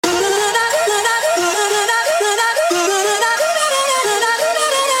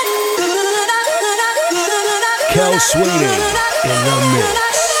Darrell Sweeney in the mix.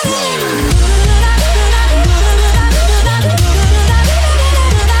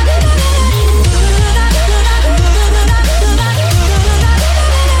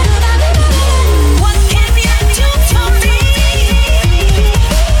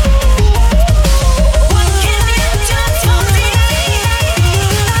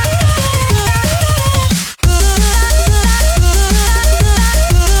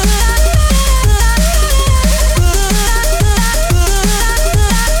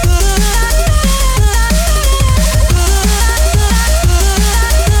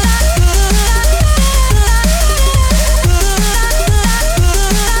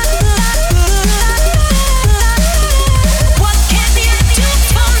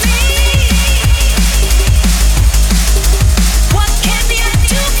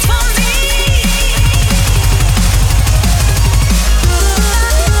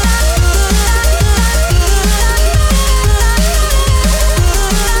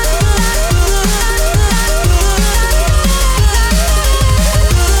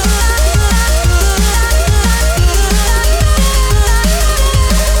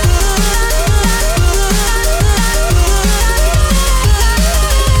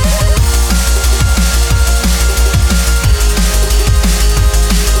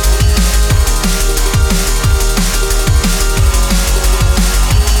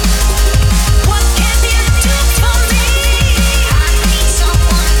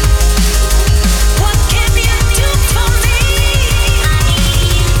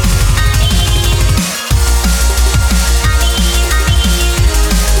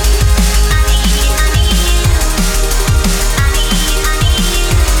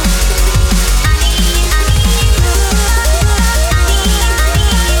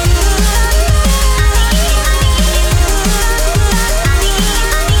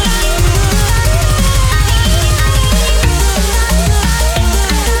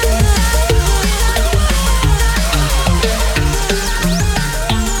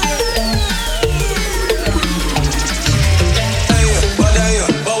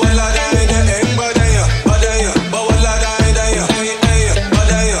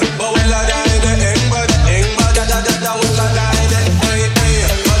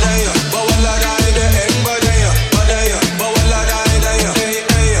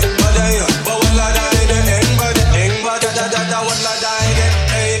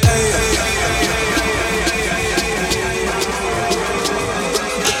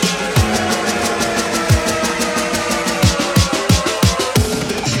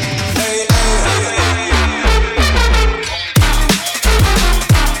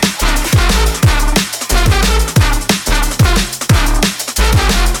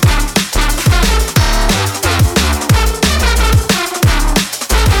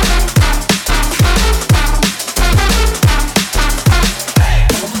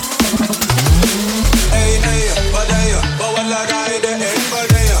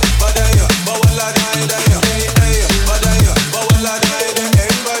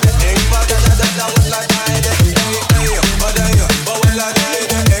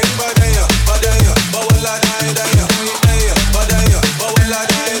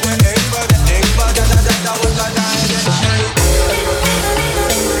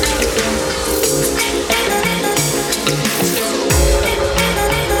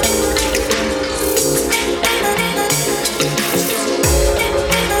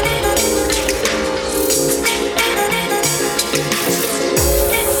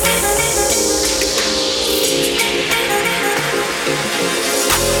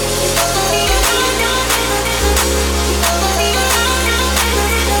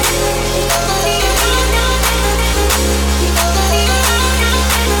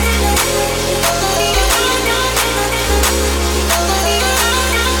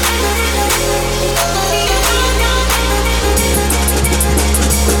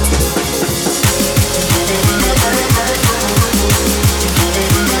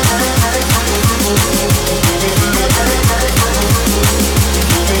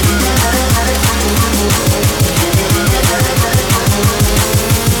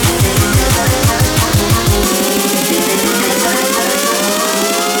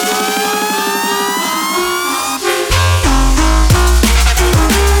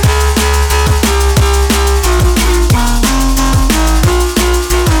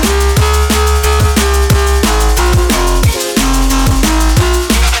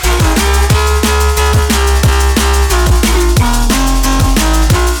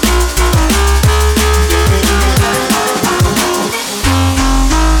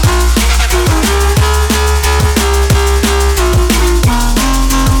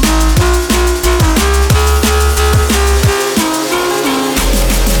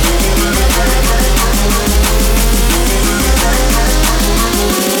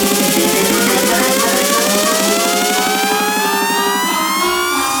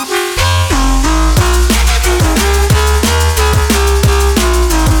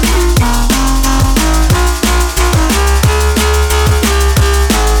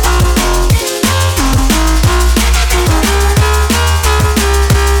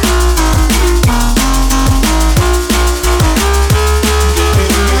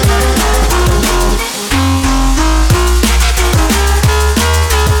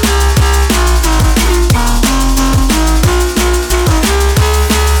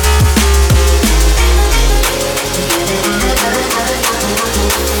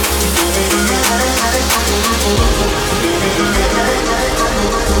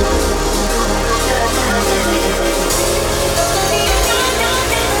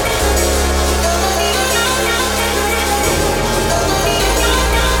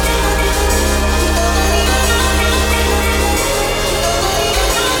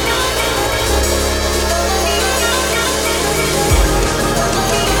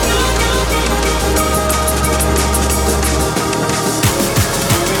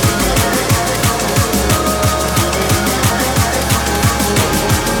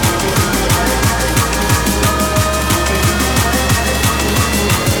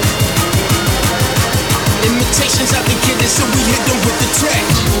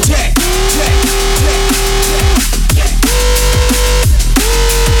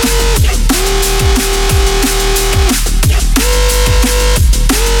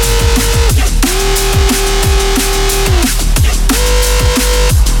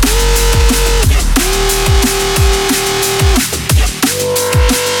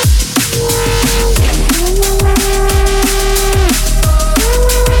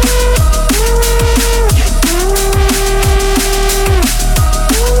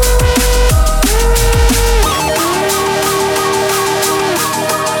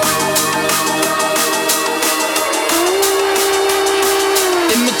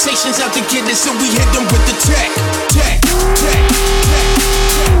 Imitations out to get it, so we hit them with the tech, tech, tech, tech.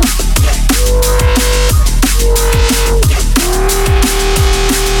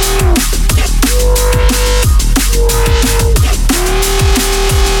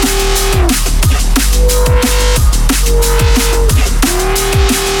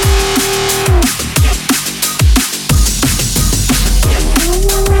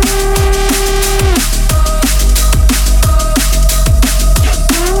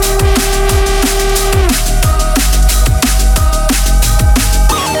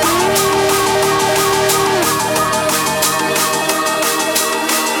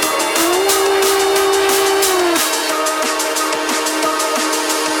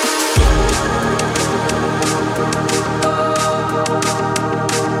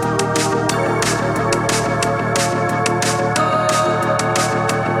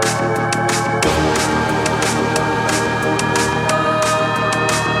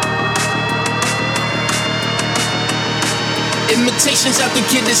 Imitations out to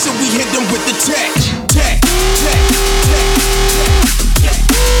get it, so we hit them with the tech, tech, tech, tech, tech, tech.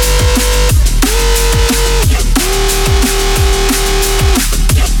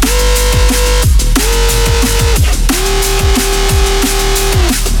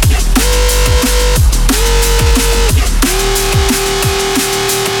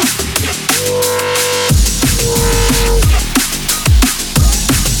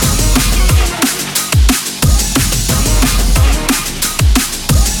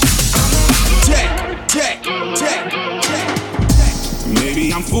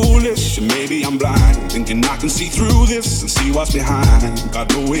 Maybe I'm foolish, and maybe I'm blind, thinking I can see through this and see what's behind.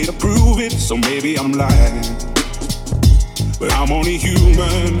 Got no way to prove it, so maybe I'm lying. But I'm only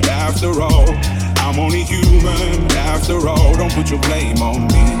human after all. I'm only human after all. Don't put your blame on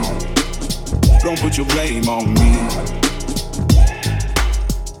me. Don't put your blame on me.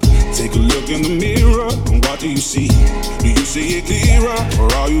 Take a look in the mirror, and what do you see? Do you see it clearer,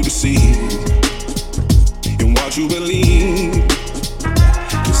 or are you deceived in what you believe?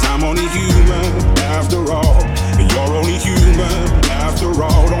 Cause I'm only human after all, and you're only human after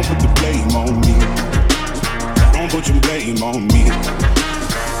all. Don't put the blame on me. Don't put your blame on me.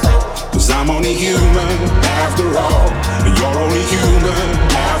 Cause I'm only human after all, and you're only human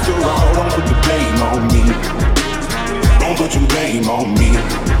after all. Don't put the blame on me. Don't put your blame on me.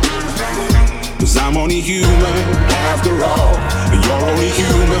 Cause I'm only human after all, and you're only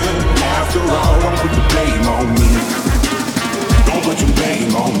human after all. Don't put the blame on me. Don't put your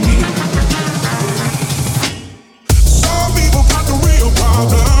blame on me. Some people got the real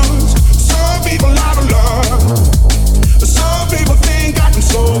problems. Some people out of love. Some people think I can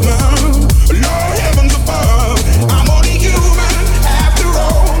solve them. Lord heavens above. I'm only human after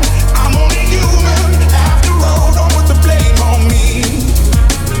all. I'm only human after all. Don't put the blame on me.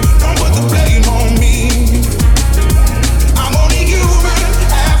 Don't put the blame on me. I'm only human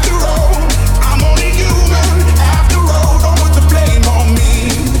after all. I'm only human after all. Don't put the blame on me.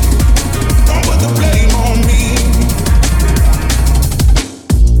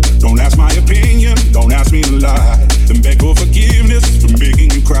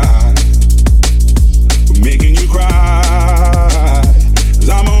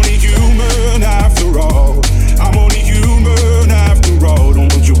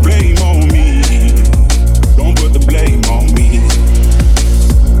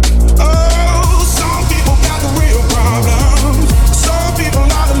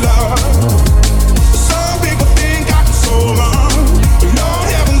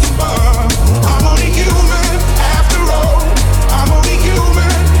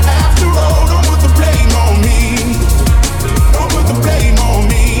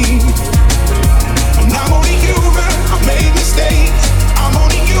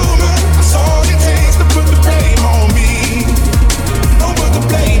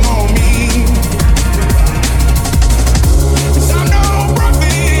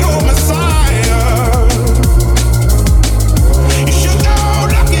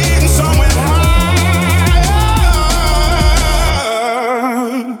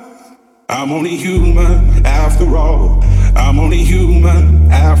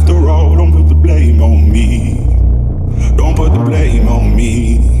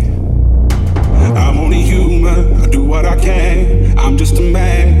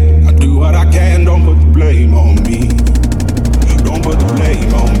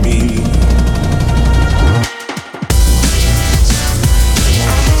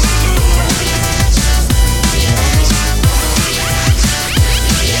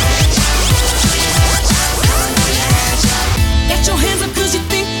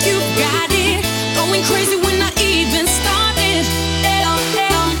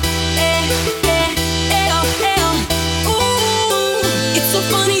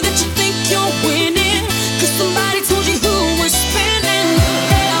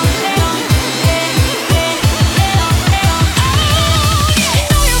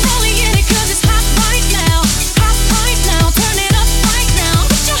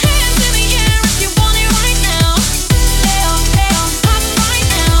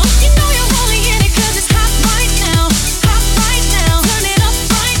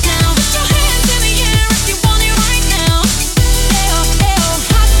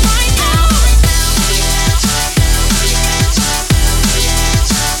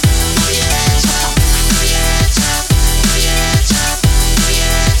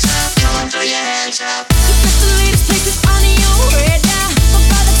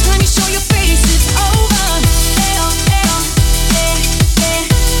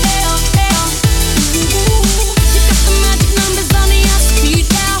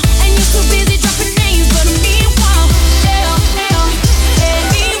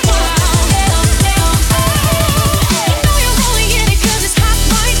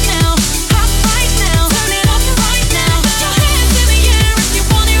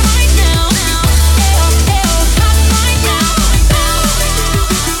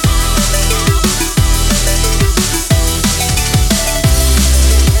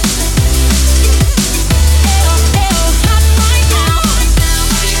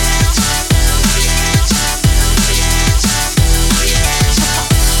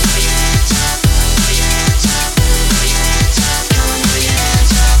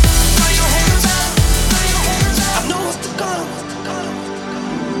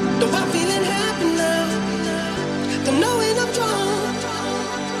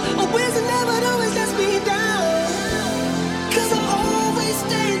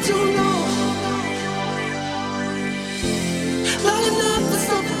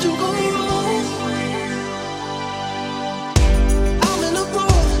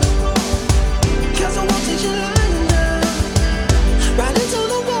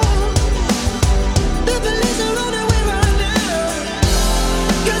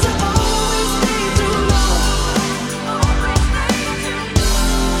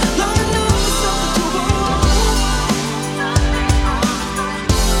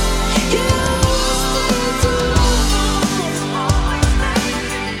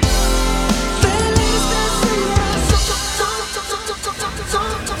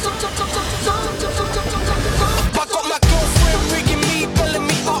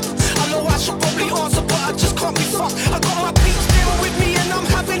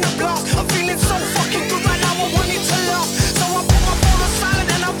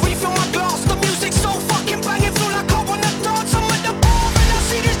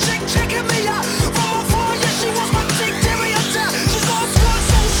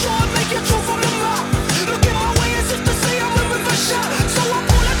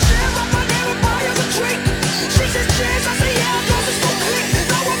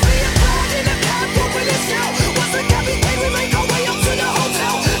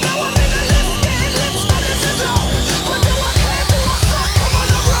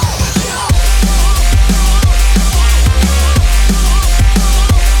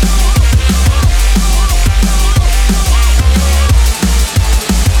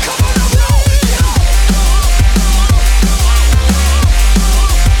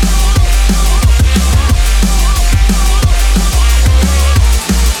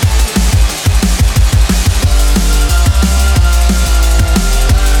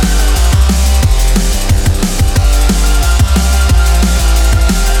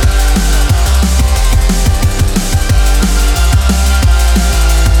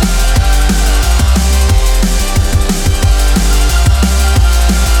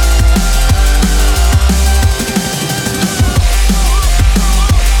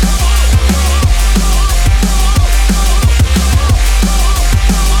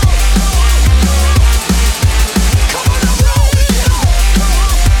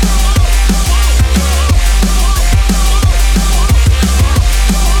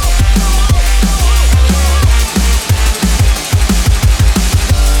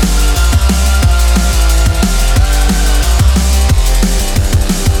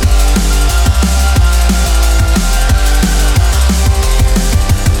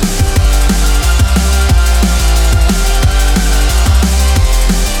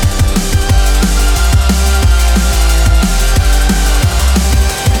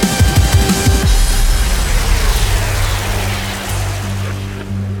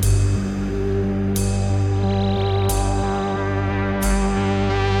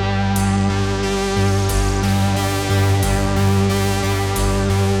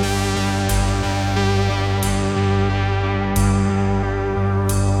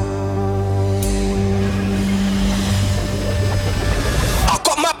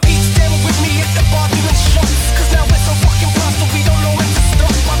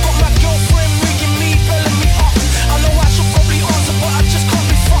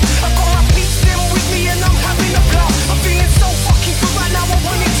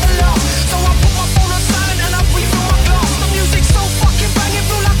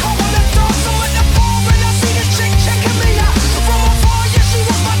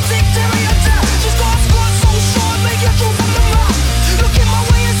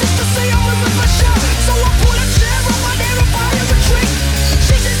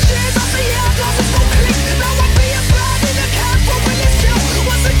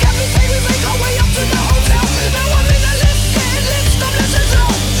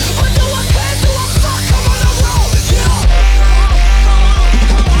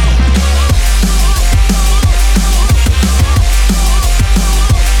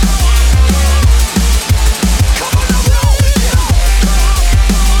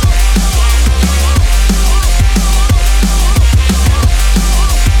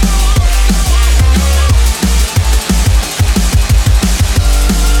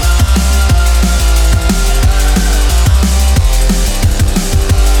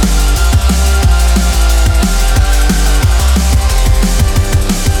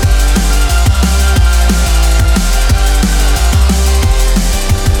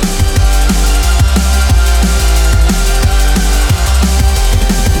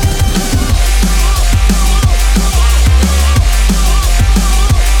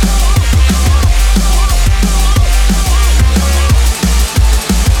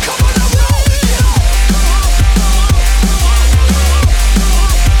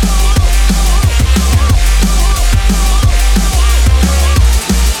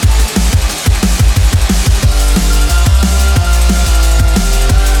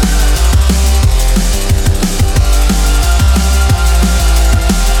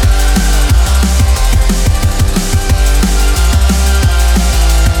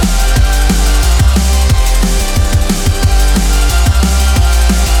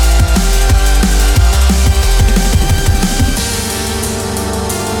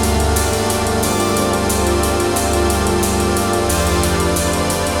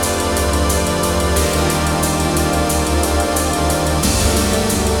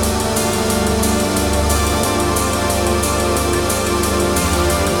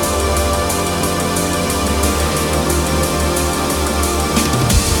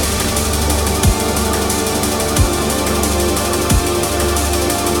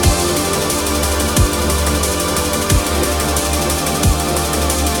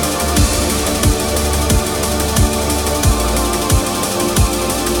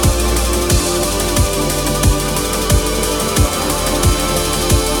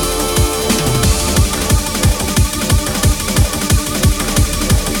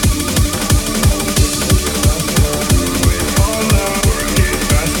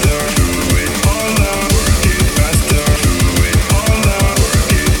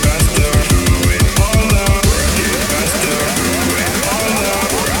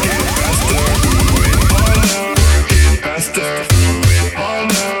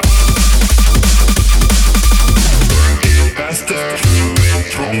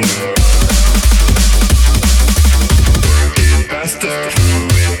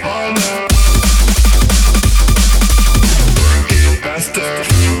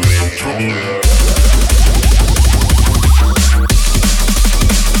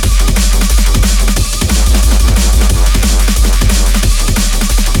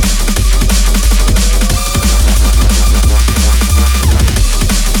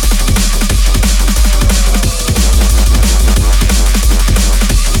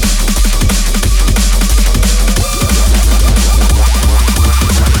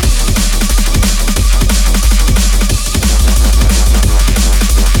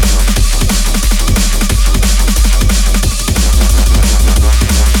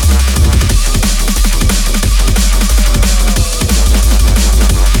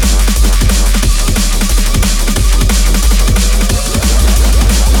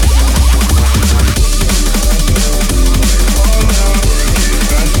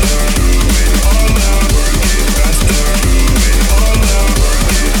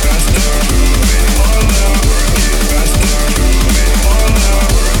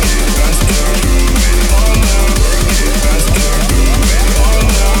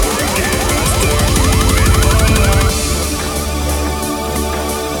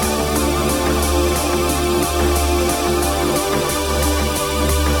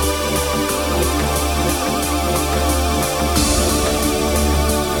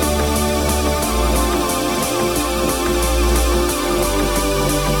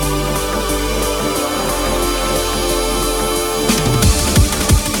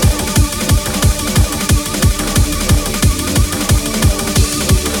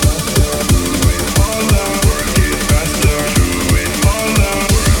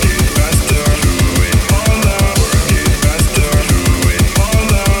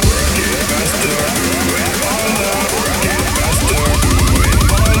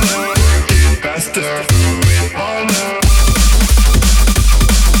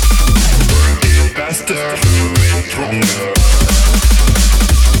 faster, stronger.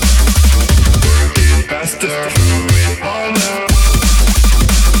 Faster, harder.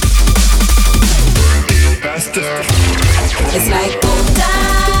 Faster, stronger. It's like gold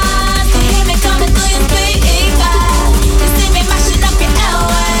dust. You hear me coming through your speakers. You see me mashing up your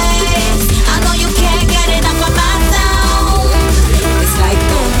airwaves. I know you can't get enough of my sound. It's like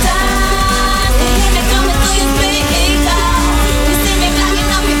gold dust. You hear me coming through your speakers. You see me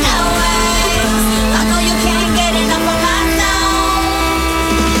backing up your airwaves. I know you can't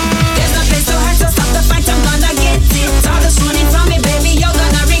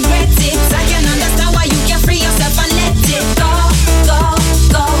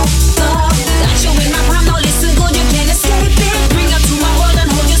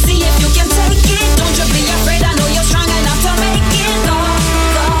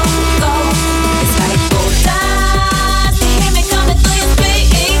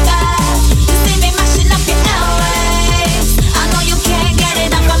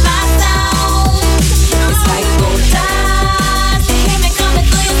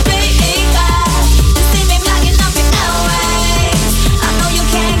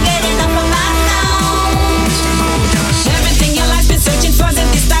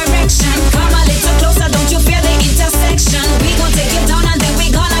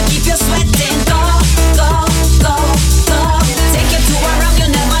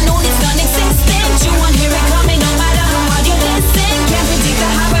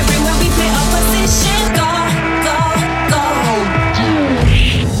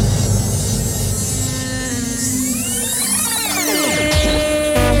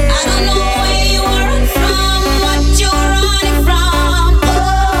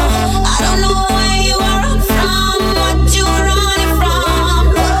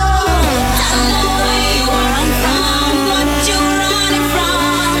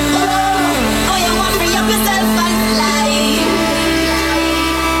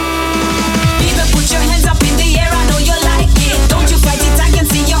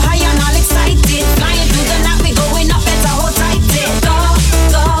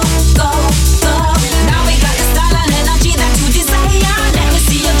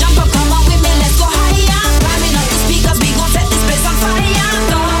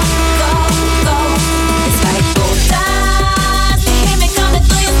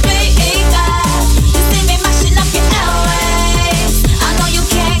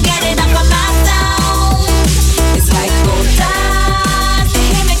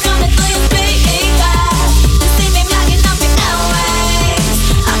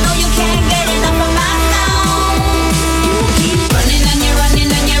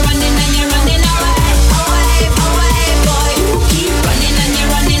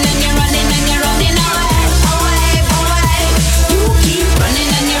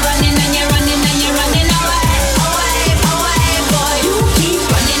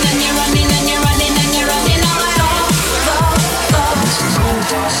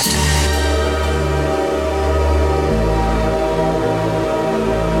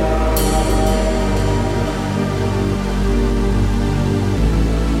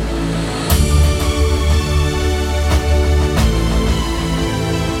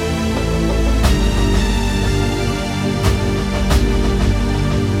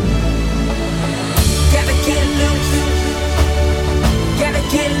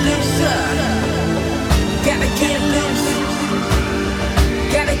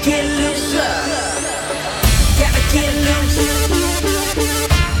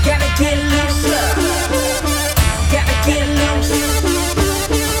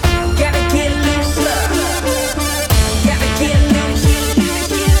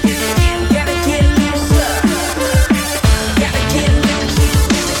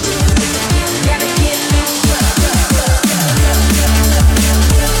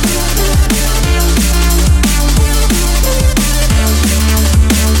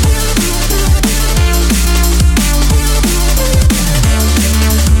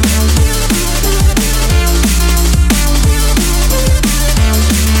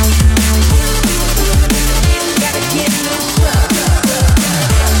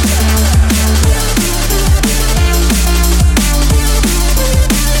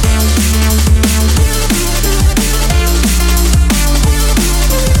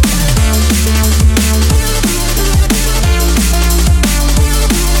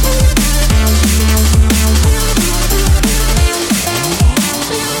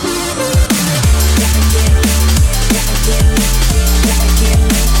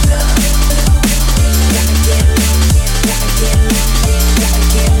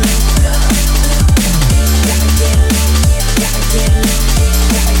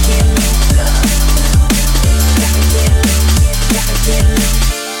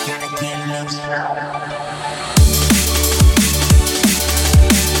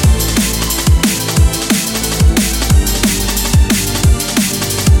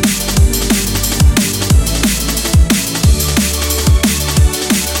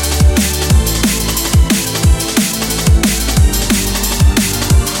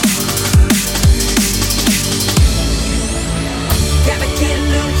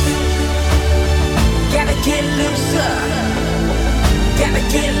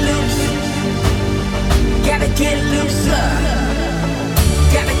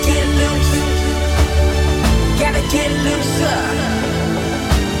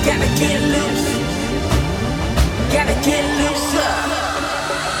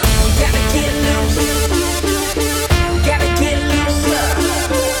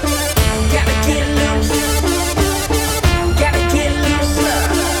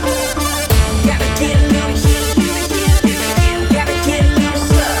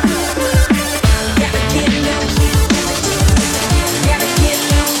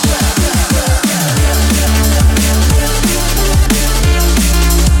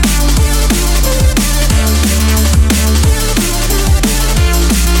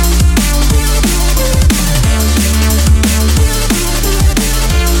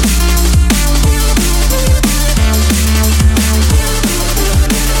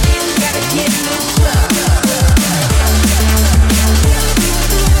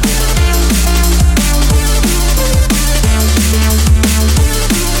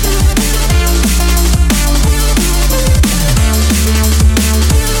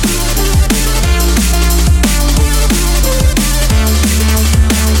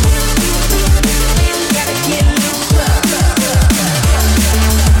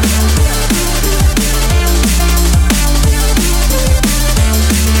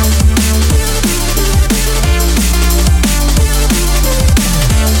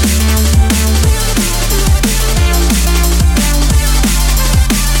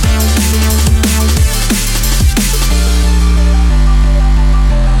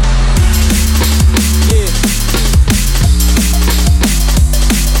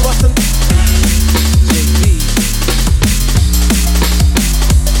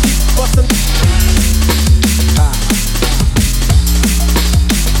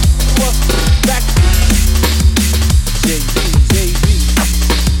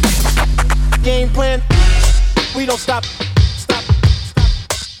we don't stop.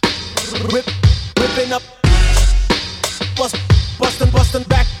 Whipping up, bustin'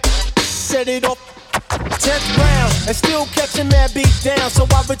 back, set it off. 10th round, and still catching mad beat down. So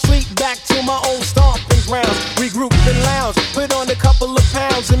I retreat back to my old stomping grounds. Regroup and lounge, put on a couple of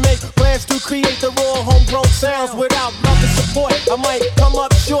pounds, and make plans to create the raw homegrown sounds. Without love and support, I might come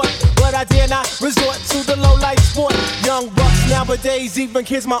up short, but I dare not resort to the low life sport. Young bucks nowadays, even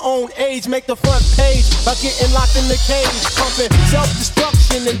kids my own age, make the front page by getting locked in the cage, pumping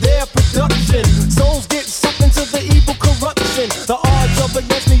self-destruction in their production. Souls get sucked into the evil corruption. The odds of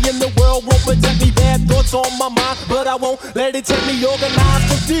against me in the world won't protect me. Bad thoughts on my mind, but I won't let it take me. Organized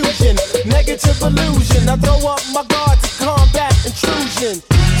confusion, negative illusion. I throw up my guard to combat intrusion.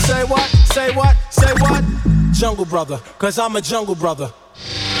 Say what? Say what? Say what? Jungle brother, cause I'm a jungle brother.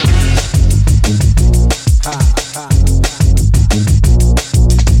 Ha, ha.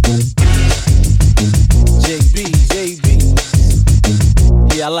 JB.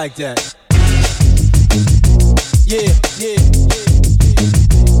 Yeah, I like that. Yeah.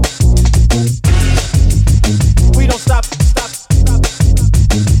 We don't stop.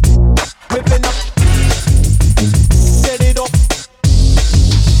 Whipping up, set it off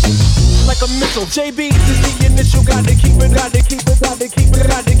like a missile. JB is the initial, gotta keep it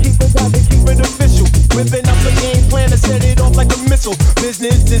official. Whipping up a game plan to set it off like a missile.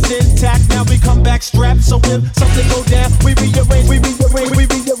 Business is intact, now we come back strapped. So if something go down, we rearrange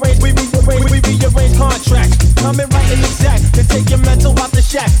contracts. Coming right in exact, and take your mental out the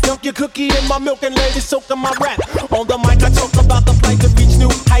shack. Dunk your cookie in my milk and let it soak in my rap. On the mic I talk about the plight to reach new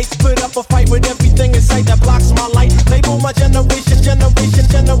heights. Put up a fight with everything in sight that blocks my light. Label my generation.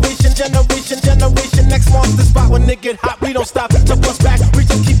 Next marks the spot when it get hot. We don't stop to bust back. We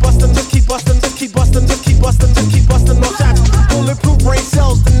just keep busting no shots. Bulletproof brain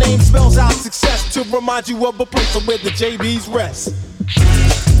cells, the name spells out success. To remind you of a place where the JBs rest.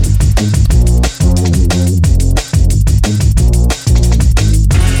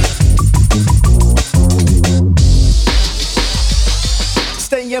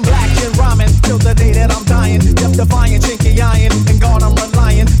 Staying black and rhyming till the day that I'm dying. Death defying, chinky iron, and God I'm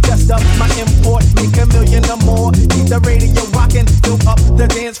relying. Just up my import, make $1 million or more. Keep the radio rocking, fill up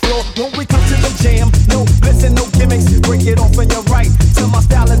the dance floor. When we come to the jam, no bliss and no gimmicks. Break it off when you're right, till my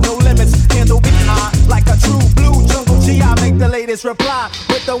style is no limits. Handle me high like a true blue jungle G. I make the latest reply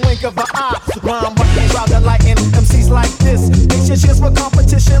with the wink of an eye. Rhyme working, rather lighting MCs like this. Makes your chance for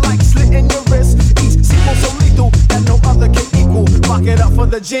competition like slitting your wrist. Each sequel so lethal that no other can equal. Rock it up for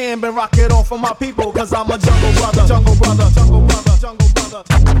the jam and rock it on for my people. Cause I'm a jungle brother.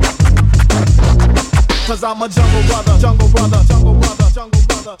 Cause I'm a jungle brother.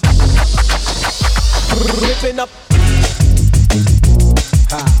 Ripping up.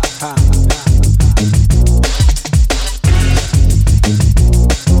 Ha.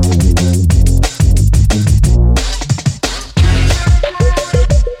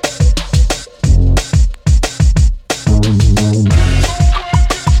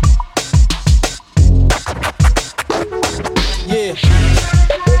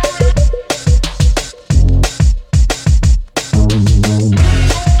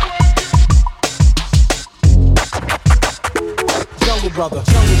 Jungle brother.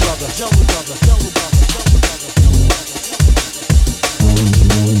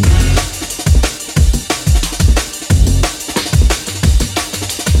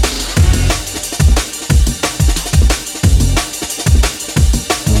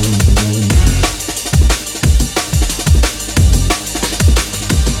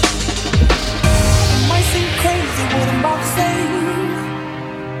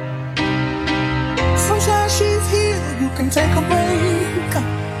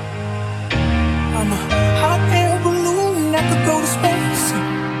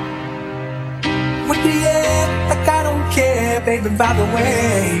 Baby, by the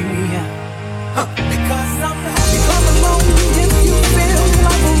way, because I'm happy. Come along if you feel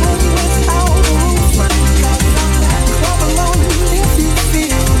like a room without a roof. Because I'm happy. Come along if you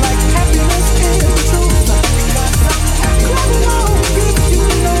feel like happiness is the truth. Because I'm happy. Come along if you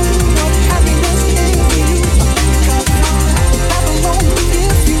know what happiness is to you. Because I'm happy. Come along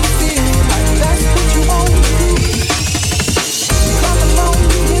if you feel like that's what you want to do. Come along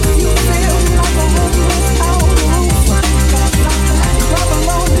if you feel like a room without a roof. Clap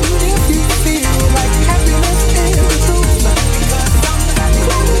along if you feel like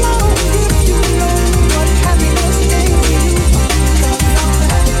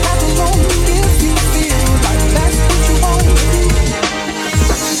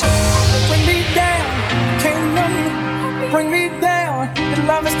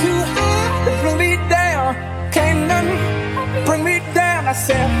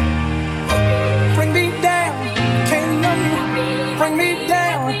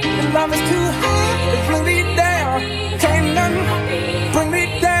down. The love is too high to bring me down. Can't nothing bring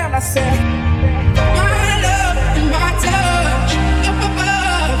me down. I said, my love and my touch up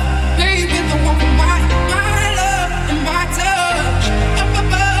above, baby, the one for my love and my touch up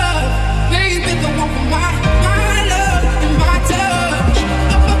above, baby, the one for my love and my touch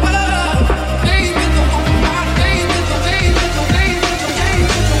up above, baby, the one for my baby, the baby, the baby, the baby,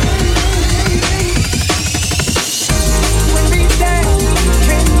 bring me down,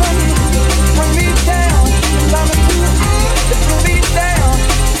 can't nothing bring me down. Love is too high to bring me down,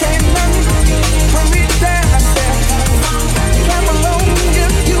 can't nothing bring me down. I said, clap along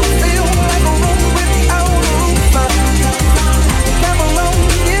if you feel like a room without a roof. Clap along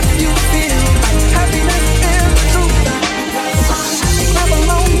if you feel like happiness is the truth. Clap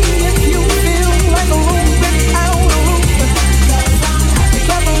along if you feel like a room without a roof.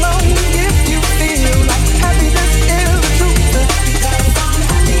 Clap along if you feel like happiness is the truth.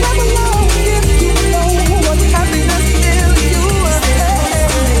 Clap along if you know what happiness is to you.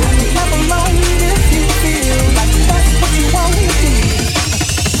 Clap along if you feel like that's what you want to do.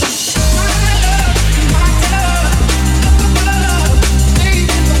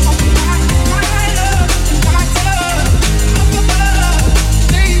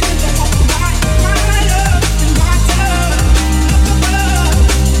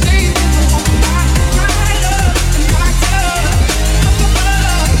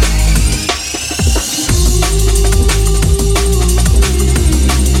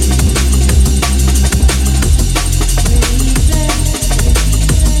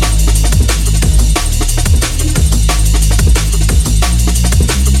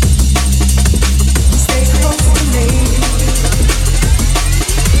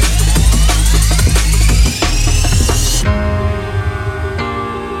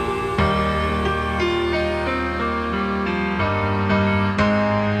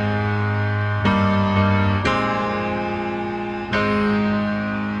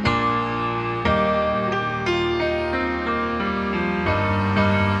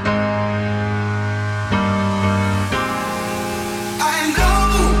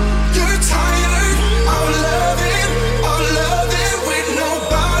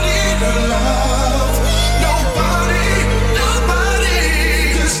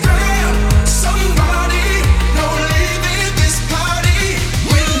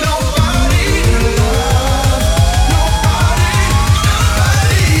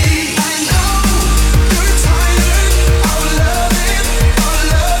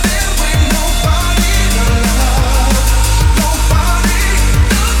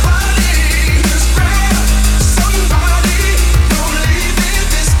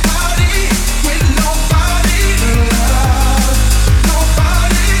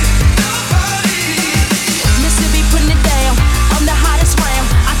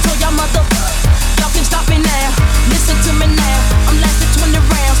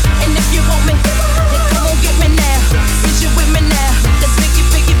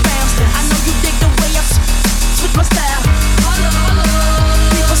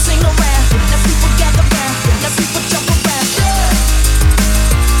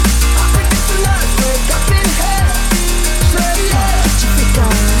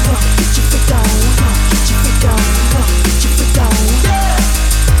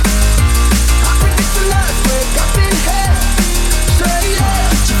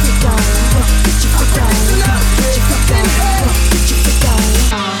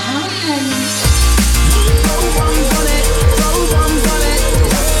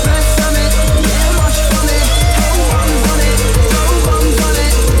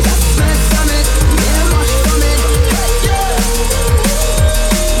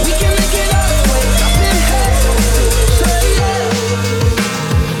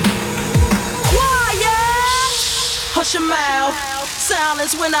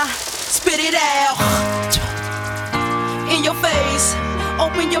 When I spit it out in your face,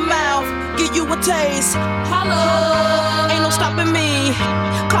 open your mouth, give you a taste. Holla, ain't no stopping me.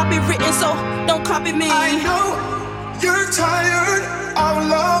 Copywritten, so don't copy me. I know you're tired of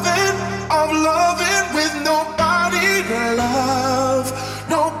loving with nobody to love.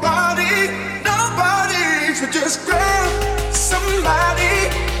 Nobody. So just grab somebody.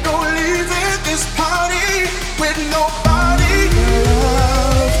 Don't leave at this party with nobody to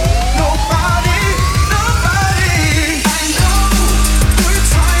love. Nobody. I know you're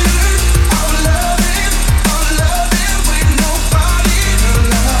tired of loving with nobody to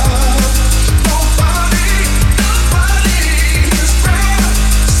love. Nobody.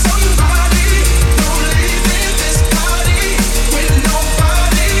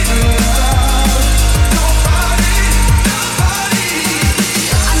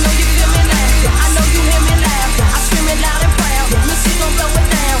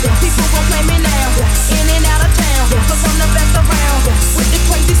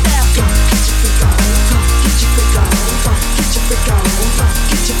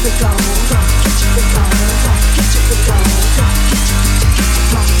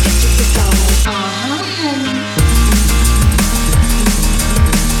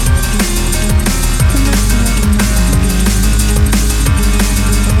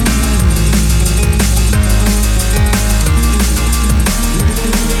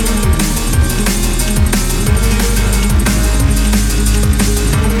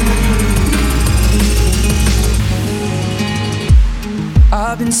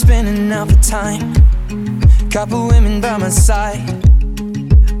 I've been spinning out the time, couple women by my side.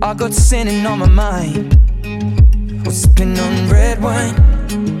 I got sinning on my mind, was sipping on red wine.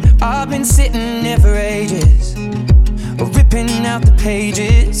 I've been sitting here for ages, ripping out the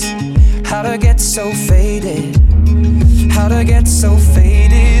pages. How'd I get so faded? How'd I get so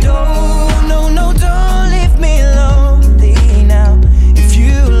faded? Oh, no, no, don't leave me lonely now. If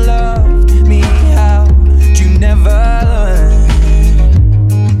you loved me, how'd you never learn?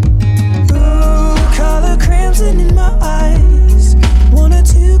 Color crimson in my eyes, wanted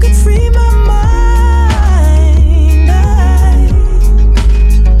to get free my mind.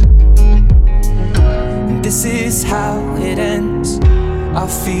 This is how it ends. I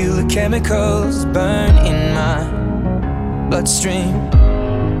feel the chemicals burn in my bloodstream,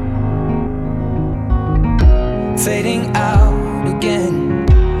 fading out again.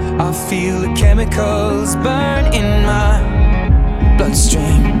 I feel the chemicals burn in my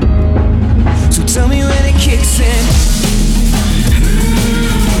bloodstream. So tell me when it kicks in.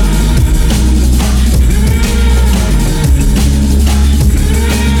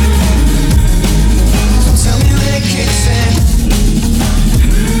 So tell me when it kicks in.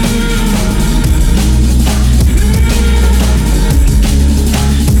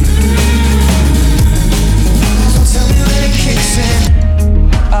 So tell me when it kicks in.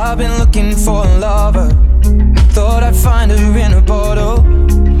 I've been looking for a lover, thought I'd find her in a bottle.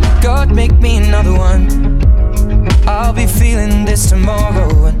 God, make me another one. I'll be feeling this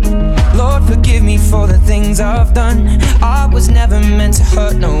tomorrow. And Lord, forgive me for the things I've done. I was never meant to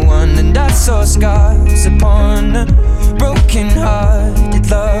hurt no one, and I saw scars upon a broken-hearted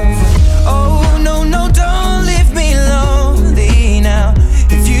love. Oh, no, no, don't leave me lonely now.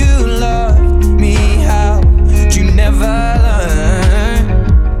 If you loved me, how'd you never learn?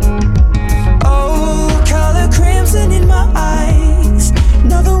 Oh, color crimson in my eyes,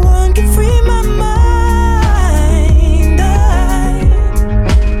 another one can free my mind.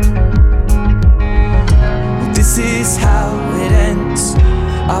 This is how it ends.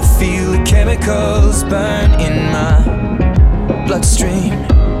 I feel the chemicals burn in my bloodstream,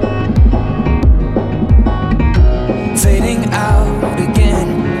 fading out again.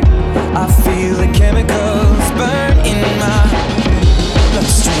 I feel the chemicals burn in my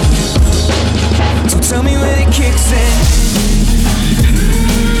bloodstream. So tell me when it kicks in.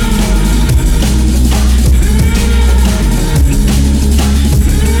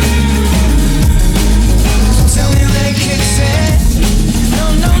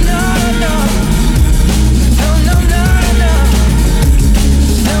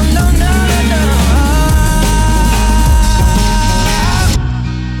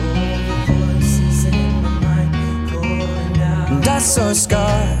 I saw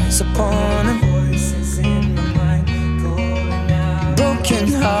scars upon him, broken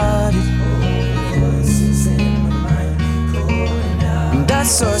hearted. And I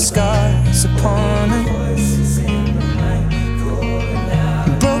saw scars upon him,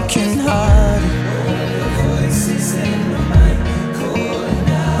 broken hearted.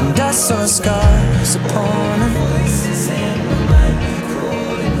 And I saw scars upon him,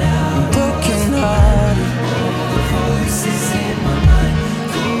 broken hearted.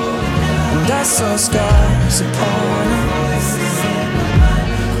 And I saw scars upon him,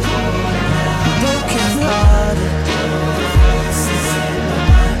 broken hearted.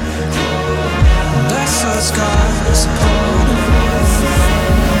 And I saw scars upon him.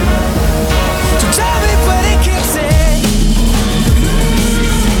 So tell me when it kicks in.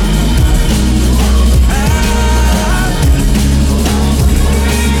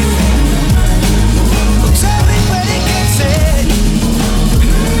 Tell me when it kicks in.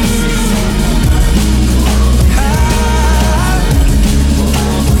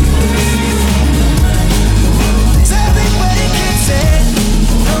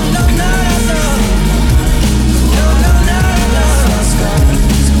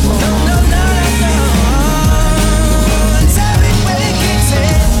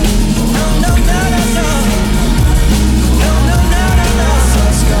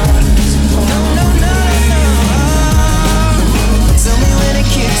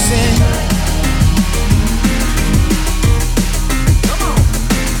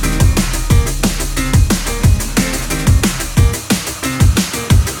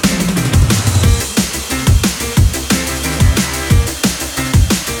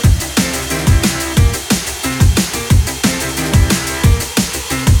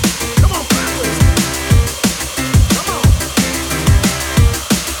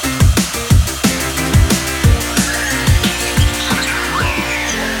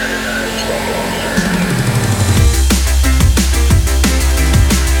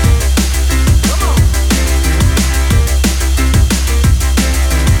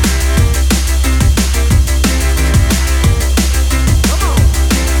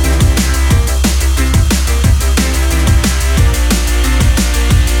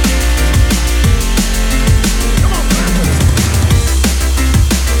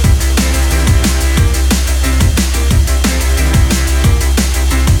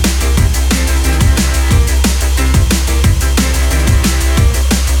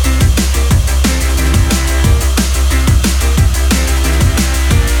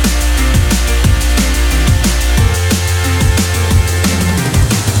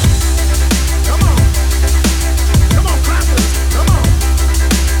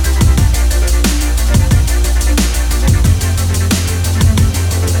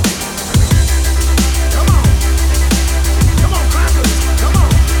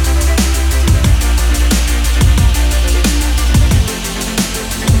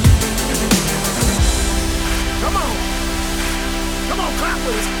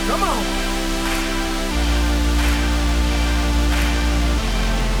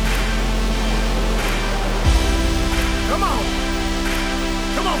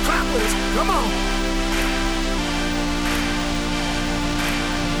 with us. Come on.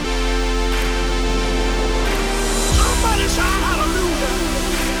 Somebody shout hallelujah.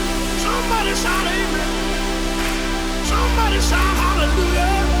 Somebody shout amen. Somebody shout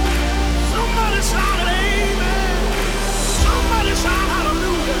hallelujah. Somebody shout amen. Somebody shout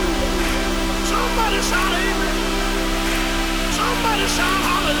hallelujah. Somebody shout amen. Somebody shout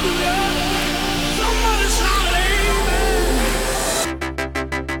hallelujah. Somebody shout amen.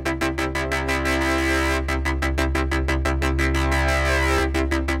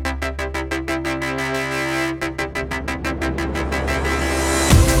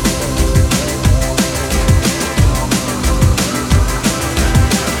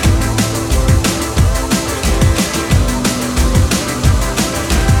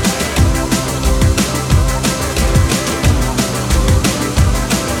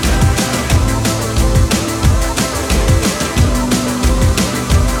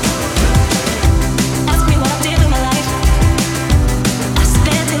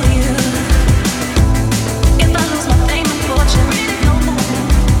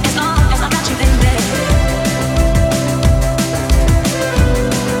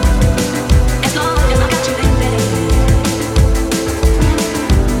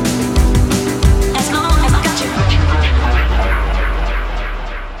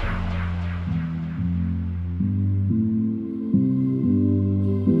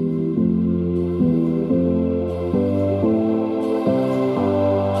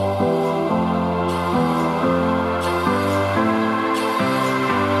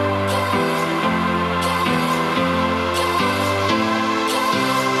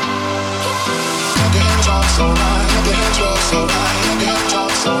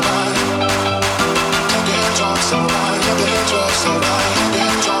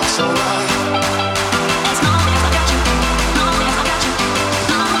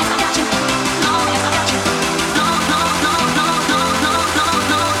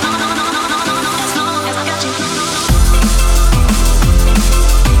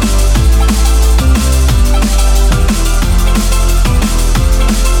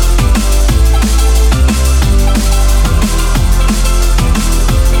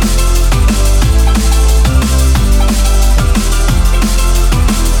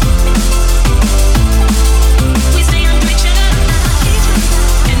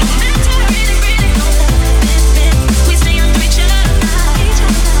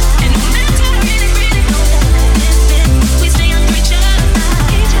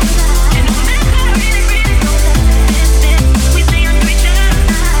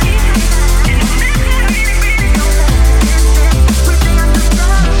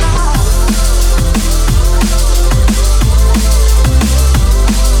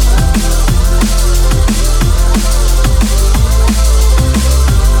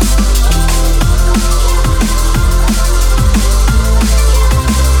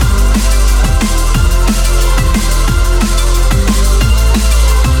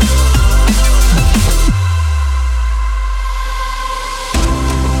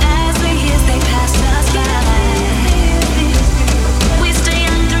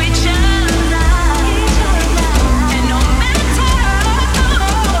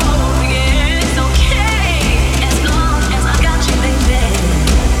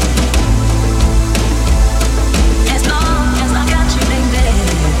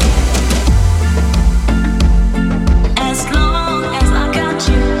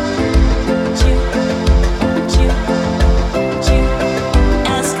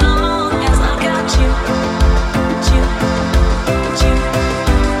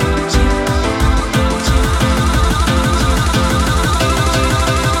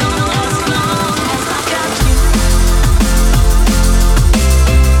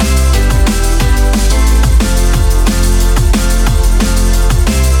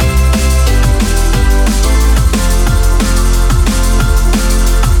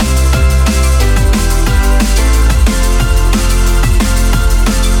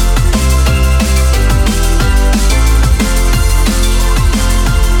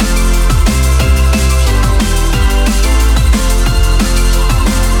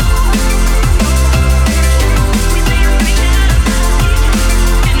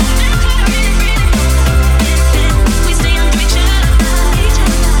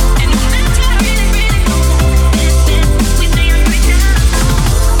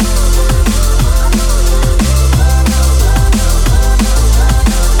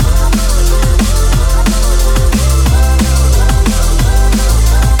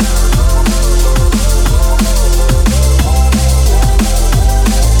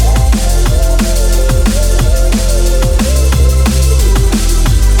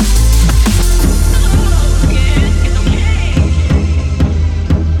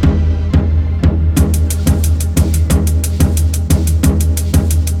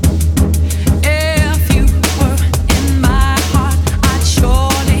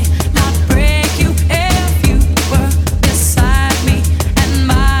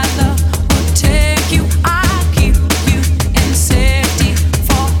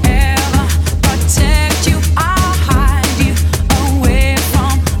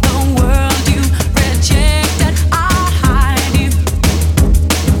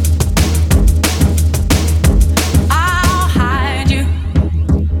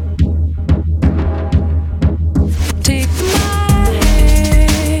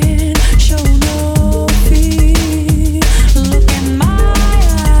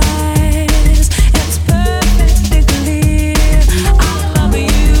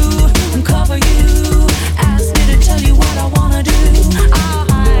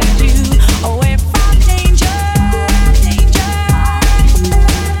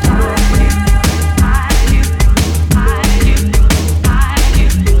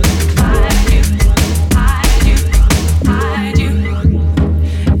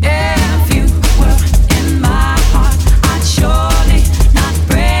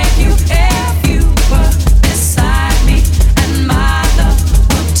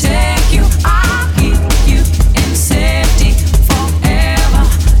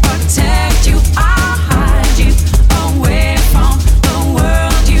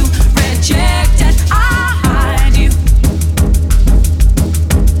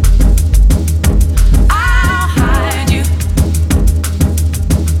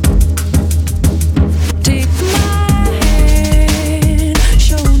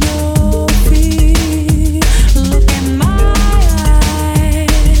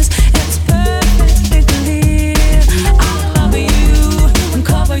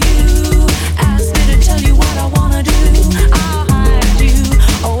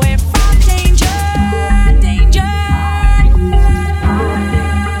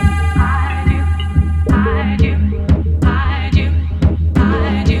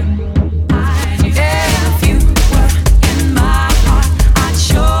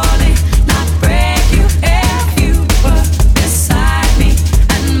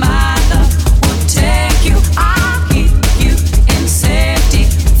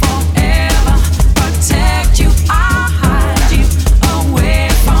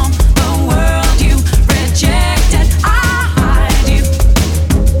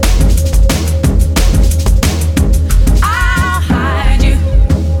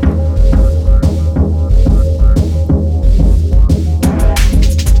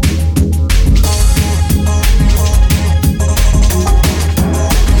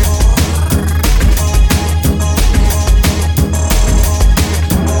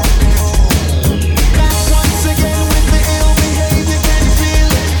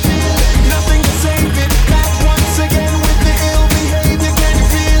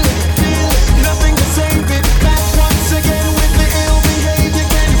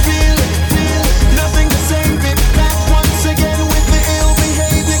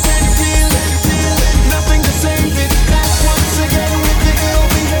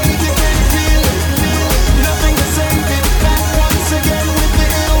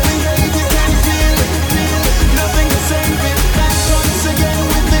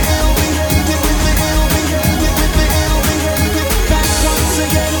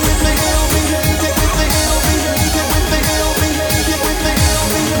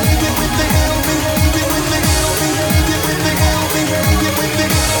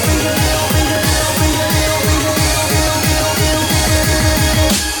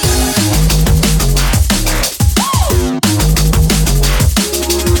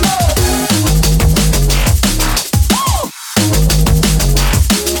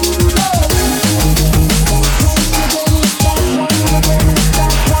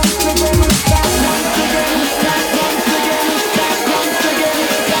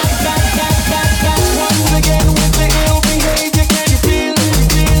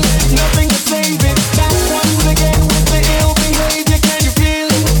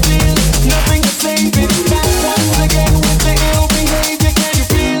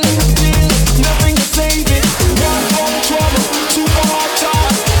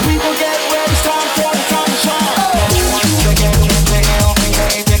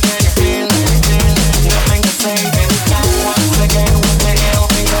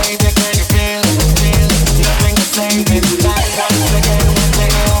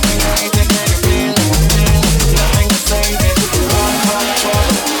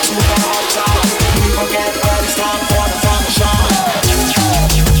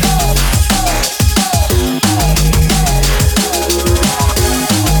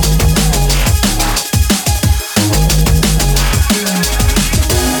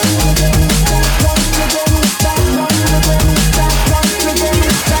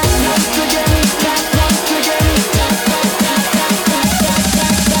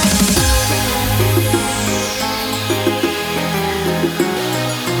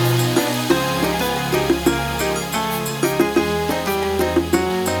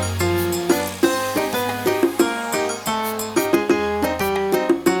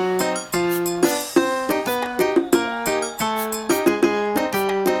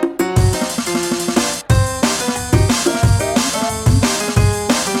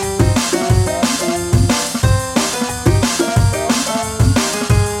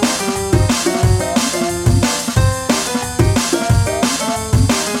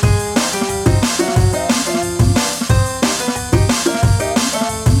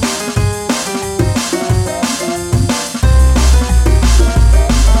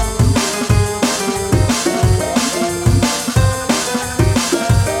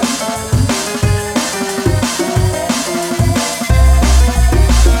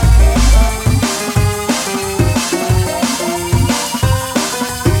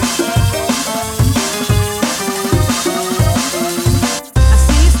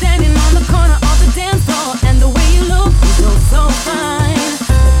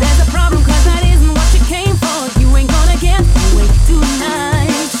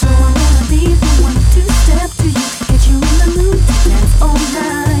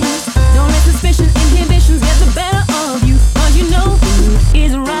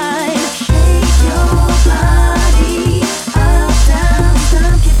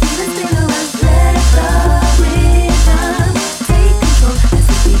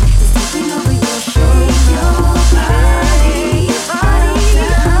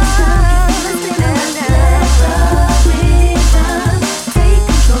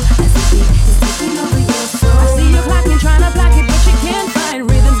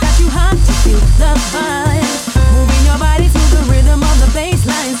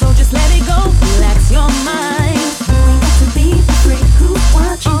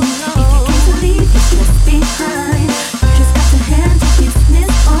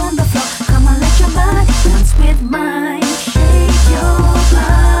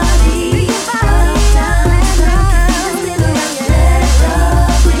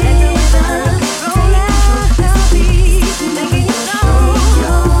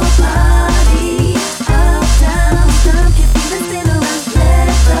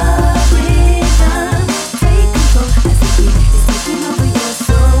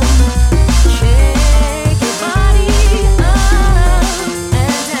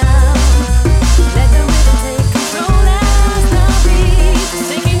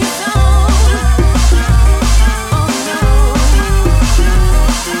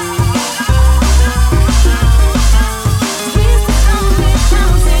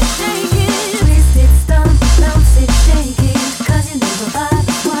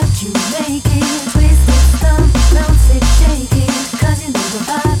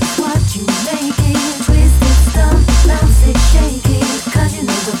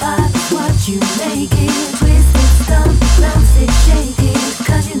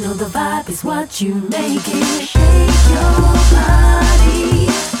 is what you make it. Shake your body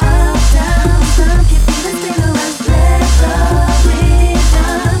up, down, stomp your feet and spin around. Let the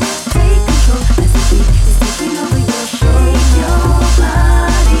rhythm take control as the beat is taking over your show. Shake your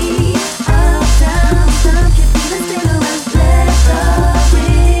body up, down, stomp your feet and spin around. Let the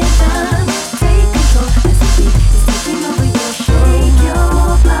rhythm take control as the beat is taking over your show. Shake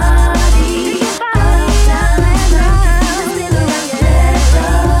your body up, down, stomp your feet and spin around. Let the rhythm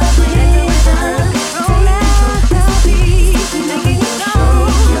take control as the beat is taking over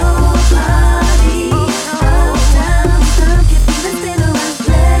your show. Shake your body up, down, stomp your feet and spin around.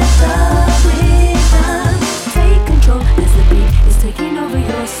 Let the rhythm take control as the beat is taking over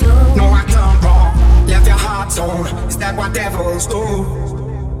your soul. No, I done wrong, left your heart torn. Is that what devils do?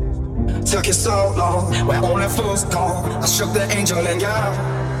 Took you so long, where only fools go. I shook the angel in you.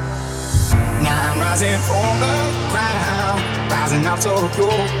 Now I'm rising from the ground, rising up to you.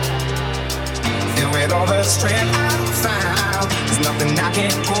 Filled with all the strength I found, there's nothing I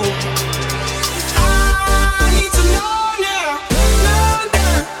can't do. I need to know now,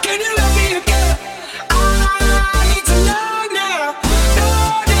 can you love me again? I need to know now,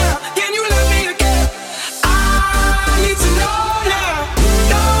 can you love me again? I need to know now,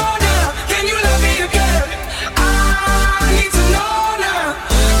 can you love me again?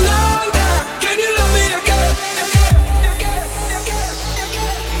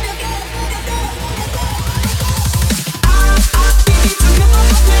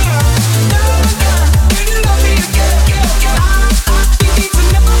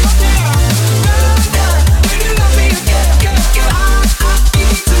 need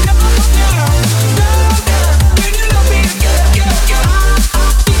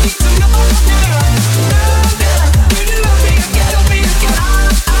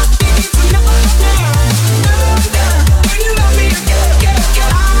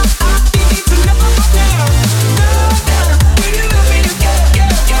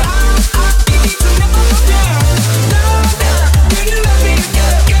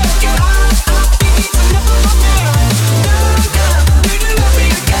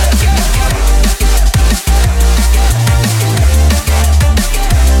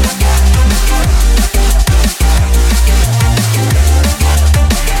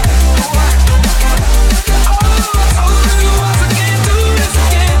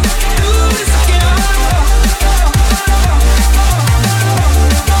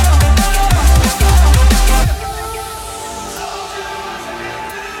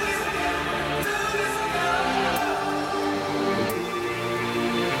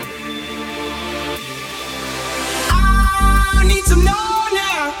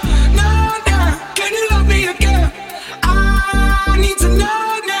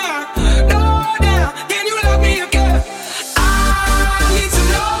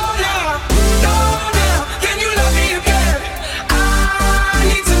now, can you love me again? I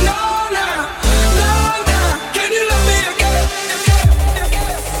need to know now, can you love me again? I need to know now, can you love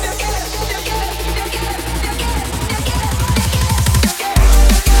me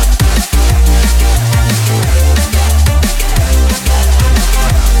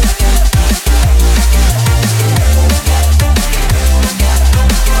again?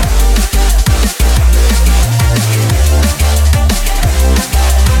 I need to know now, can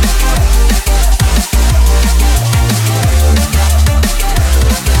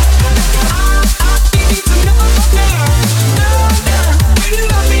you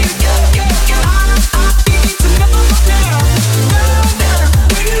love me again? I need to know now,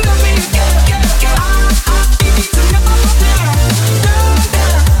 can you love me again?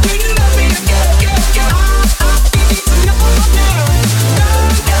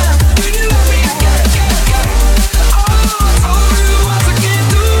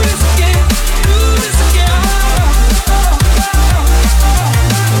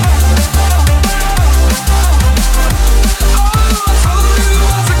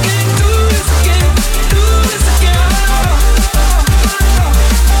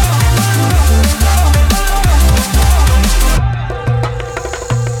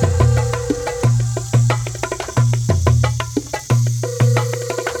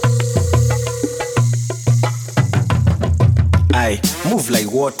 Move like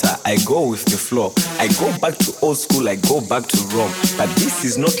water, I go with the flow. I go back to old school, I go back to Rome. But this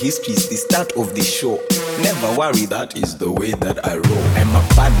is not history, it's the start of the show. Never worry, that is the way that I roll. I'm a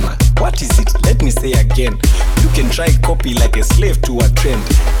bad man. What is it? Let me say again. You can try copy like a slave to a trend.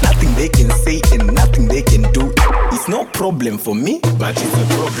 Nothing they can say and nothing they can do. It's no problem for me, but it's a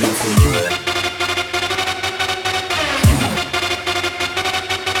problem for you.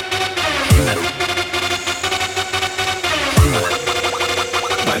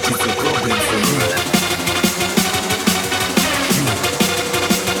 But it's a problem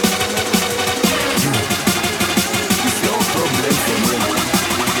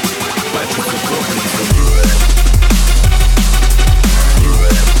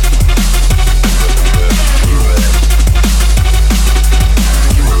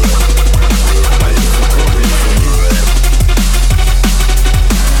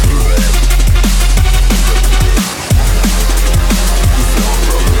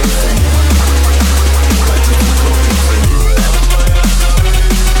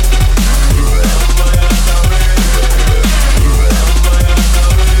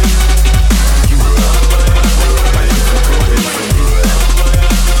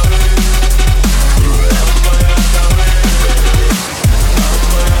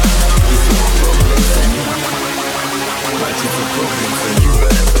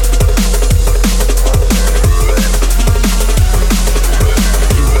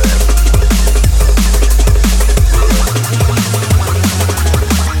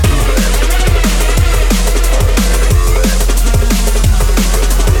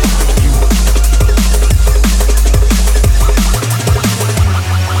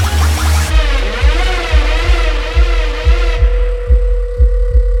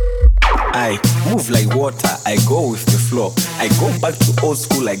move like water, I go with the flow. I go back to old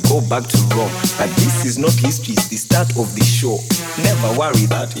school, I go back to Rome. But this is not history, it's the start of the show. Never worry,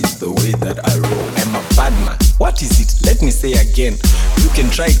 that is the way that I roll. I'm a bad man. What is it? Let me say again. You can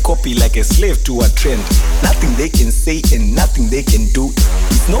try copy like a slave to a trend. Nothing they can say and nothing they can do.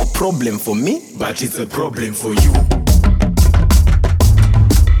 It's no problem for me, but it's a problem for you.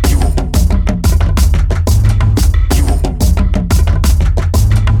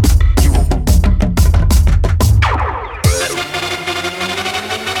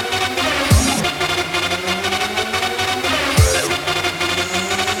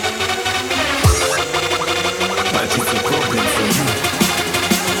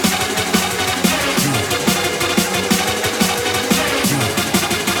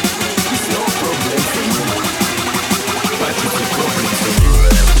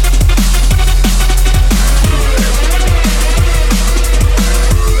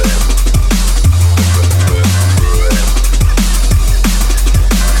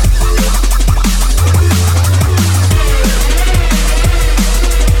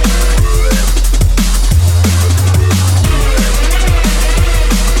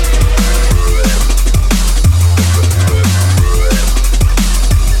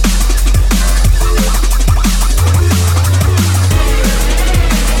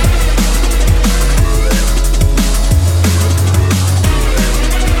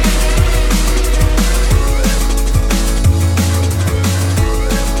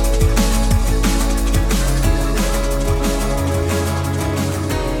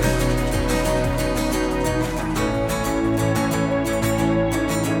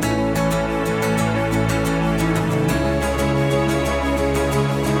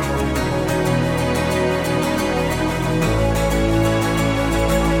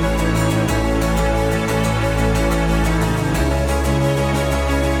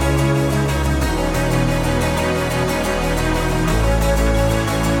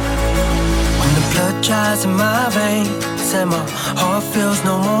 Tries in my veins and my heart feels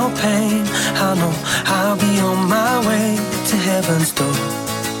no more pain. I know I'll be on my way to heaven's door.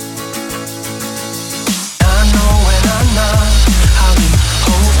 I know when I knock, I'll be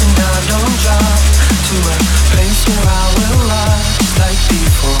hoping I don't drop to a place where I will rise like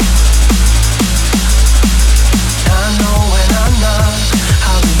before. I know when I knock,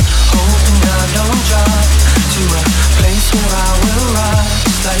 I'll be hoping I don't drop to a place where I will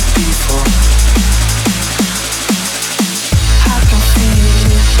rise like before.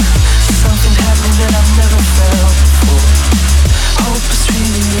 Something happening that I've never felt before. Hope is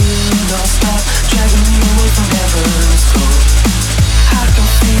real, don't stop dragging me away from heaven's door. I can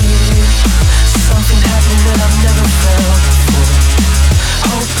feel something happening that I've never felt before.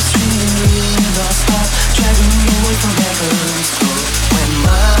 Hope is real, don't stop dragging me away from heaven's door. When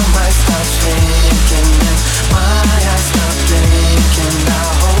my mind stops thinking and my eyes stop blinking, I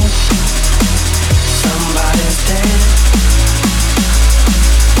hope somebody's dead.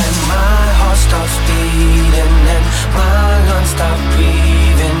 When my heart stops beating and my lungs stop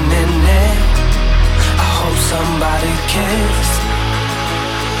breathing in it, I hope somebody cares.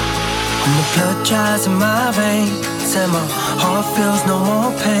 When the blood dries in my veins and my heart feels no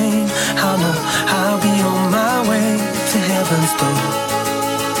more pain, I know I'll be on my way to heaven's door.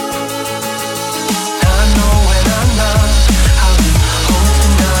 I know when I'm not, I'll be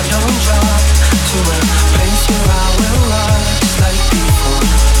hoping I don't drop to a place where I will rise like before.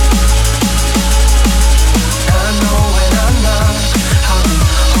 I know when I'm not, I'll be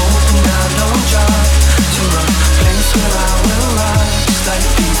hoping I don't drop to a place where I will rise like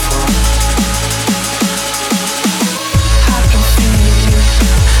before. I can feel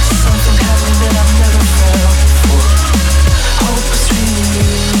something happening that I've never felt before. Hope is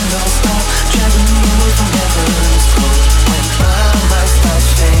real, don't stop dragging me away from heaven's door. When my mind stops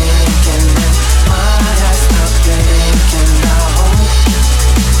thinking and my eyes stop blinking, I hope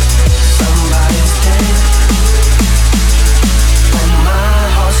somebody's dead. When my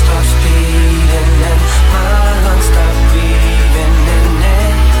heart stops beating and my lungs stop breathing in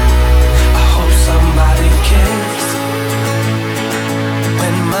it, I hope somebody cares.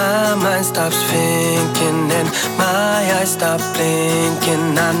 When my mind stops thinking and my eyes stop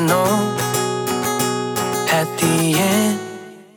blinking, I know at the end